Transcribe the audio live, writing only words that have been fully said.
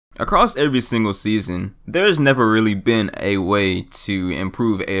Across every single season, there's never really been a way to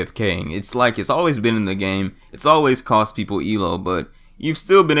improve AFKing. It's like it's always been in the game, it's always cost people elo, but you've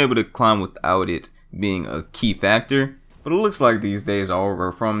still been able to climb without it being a key factor. But it looks like these days are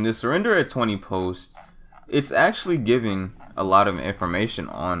over. From this surrender at 20 post, it's actually giving a lot of information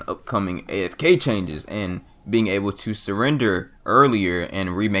on upcoming AFK changes and being able to surrender earlier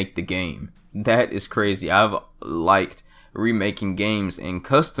and remake the game. That is crazy. I've liked remaking games in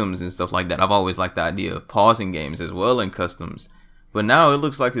customs and stuff like that. I've always liked the idea of pausing games as well in customs, but now it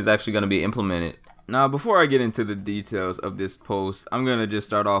looks like it's actually going to be implemented. Now, before I get into the details of this post, I'm going to just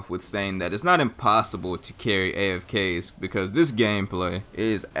start off with saying that it's not impossible to carry AFKs, because this gameplay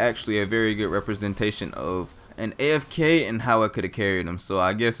is actually a very good representation of an AFK and how I could have carried them. So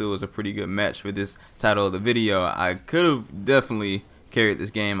I guess it was a pretty good match for this title of the video. I could have definitely carried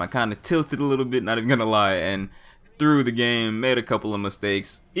this game. I kind of tilted a little bit, not even gonna lie, and through the game, made a couple of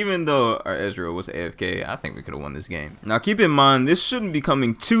mistakes. Even though our Ezreal was AFK, I think we could have won this game. Now keep in mind, this shouldn't be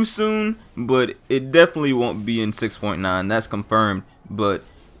coming too soon, but it definitely won't be in 6.9, that's confirmed. But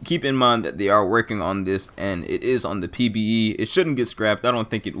keep in mind that they are working on this, and it is on the PBE. It shouldn't get scrapped. I don't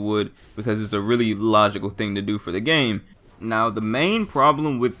think it would, because it's a really logical thing to do for the game. Now the main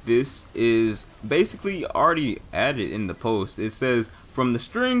problem with this is basically already added in the post. It says, from the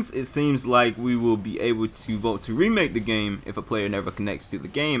strings, it seems like we will be able to vote to remake the game if a player never connects to the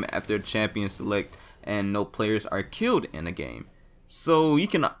game after a champion select and no players are killed in a game. So you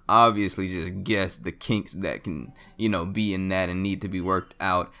can obviously just guess the kinks that can, be in that and need to be worked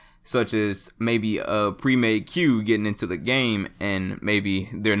out, such as maybe a pre-made queue getting into the game and maybe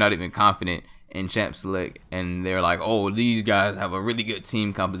they're not even confident in champ select and they're like, oh, these guys have a really good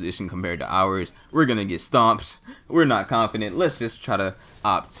team composition compared to ours, we're gonna get stomped, we're not confident, let's just try to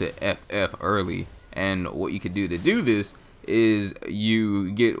opt to FF early. And what you could do to do this is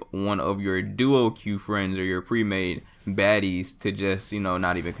you get one of your duo queue friends or your pre-made baddies to just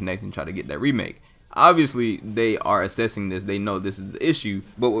not even connect and try to get that remake. Obviously they are assessing this, they know this is the issue,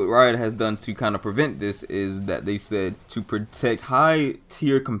 but what Riot has done to kind of prevent this is that they said to protect high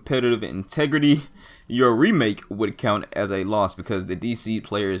tier competitive integrity, your remake would count as a loss because the DC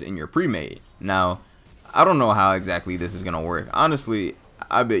players in your pre-made. Now I don't know how exactly this is gonna work. Honestly,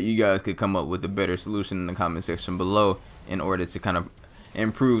 I bet you guys could come up with a better solution in the comment section below in order to kind of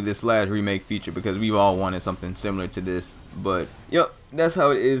improve this last remake feature, because we've all wanted something similar to this. But yep, that's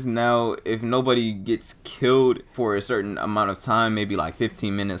how it is now. If nobody gets killed for a certain amount of time, maybe like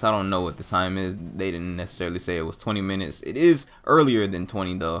 15 minutes, I don't know what the time is, they didn't necessarily say it was 20 minutes. It is earlier than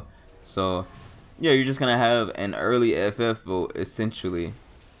 20 though, so yeah, you're just gonna have an early FF vote essentially.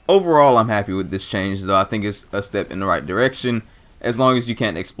 Overall, I'm happy with this change though. I think it's a step in the right direction, as long as you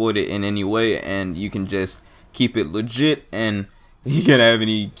can't exploit it in any way and you can just keep it legit and you can't have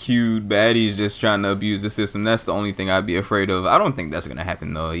any queued baddies just trying to abuse the system. That's the only thing I'd be afraid of. I don't think that's gonna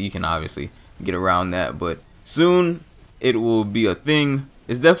happen though. You can obviously get around that, but soon it will be a thing.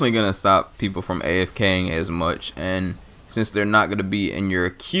 It's definitely gonna stop people from AFKing as much, and since they're not gonna be in your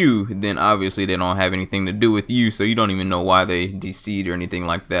queue, then obviously they don't have anything to do with you, so you don't even know why they DC'd or anything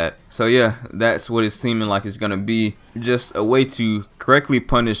like that. So yeah, that's what it's seeming like it's gonna be, just a way to correctly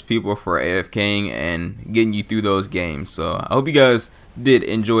punish people for AFKing and getting you through those games. So I hope you guys did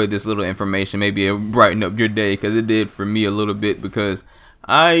enjoy this little information. Maybe it brightened up your day, because it did for me a little bit, because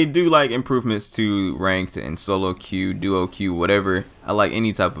I do like improvements to ranked and solo queue, duo queue, whatever. I like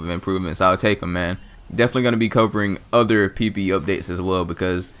any type of improvements, I'll take them, man. Definitely going to be covering other PBE updates as well,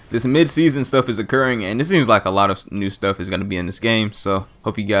 because this mid-season stuff is occurring and it seems like a lot of new stuff is going to be in this game. So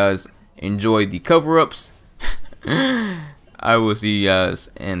hope you guys enjoy the cover-ups. I will see you guys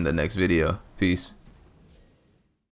in the next video. Peace.